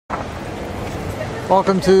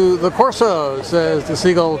Welcome to the Corso, says the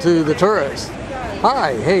seagull to the tourist.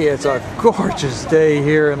 Hi, hey, it's a gorgeous day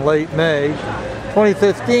here in late May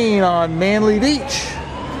 2015 on Manly Beach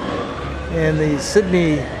in the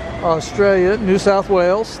Sydney, Australia, New South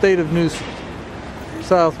Wales, state of New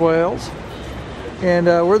South Wales. And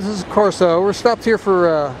this is Corso. We're stopped here for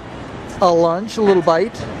a lunch, a little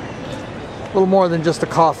bite, a little more than just a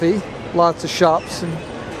coffee, lots of shops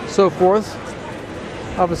and so forth.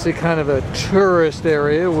 Obviously kind of a tourist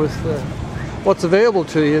area with what's available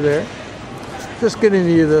to you there. Just getting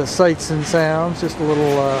you the sights and sounds, just a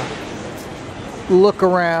little look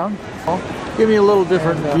around. Give me a little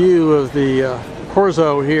different view of the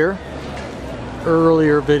Corso here.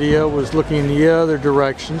 Earlier video was looking the other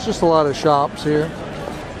directions, just a lot of shops here.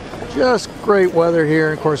 Just great weather here,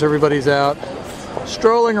 and of course everybody's out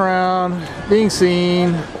strolling around, being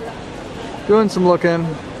seen, doing some looking,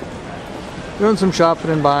 doing some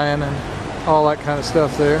shopping and buying and all that kind of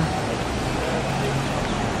stuff there.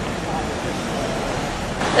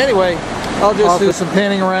 Anyway, I'll just do some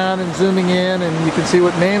panning around and zooming in, and you can see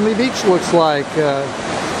what Manly Beach looks like.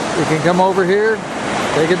 You can come over here,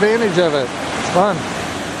 take advantage of it. It's fun.